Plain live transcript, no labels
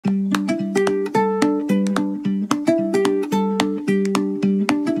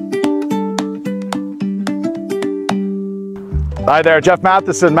Hi there, Jeff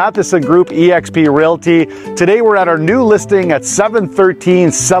Matheson, Matheson Group eXp Realty. Today we're at our new listing at 713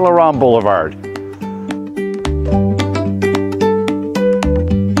 Laurent Boulevard.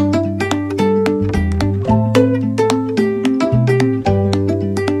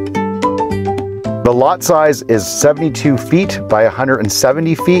 The lot size is 72 feet by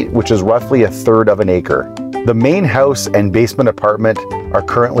 170 feet, which is roughly 1/3 of an acre. The main house and basement apartment are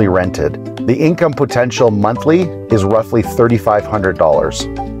currently rented. The income potential monthly is roughly $3,500.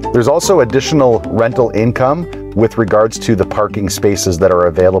 There's also additional rental income with regards to the parking spaces that are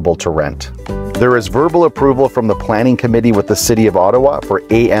available to rent. There is verbal approval from the Planning Committee with the City of Ottawa for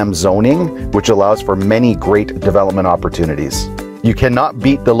AM zoning, which allows for many great development opportunities. You cannot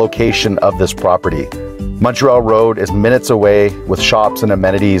beat the location of this property. Montreal Road is minutes away with shops and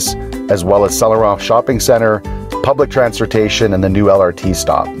amenities, as well as Laurent Shopping Centre, public transportation, and the new LRT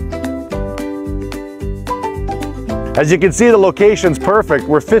stop. As you can see, the location's perfect.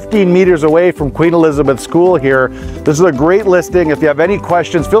 We're 15 meters away from Queen Elizabeth School here. This is a great listing. If you have any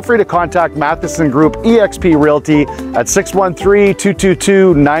questions, feel free to contact Matheson Group eXp Realty at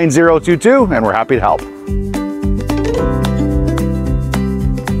 613-222-9022, and we're happy to help.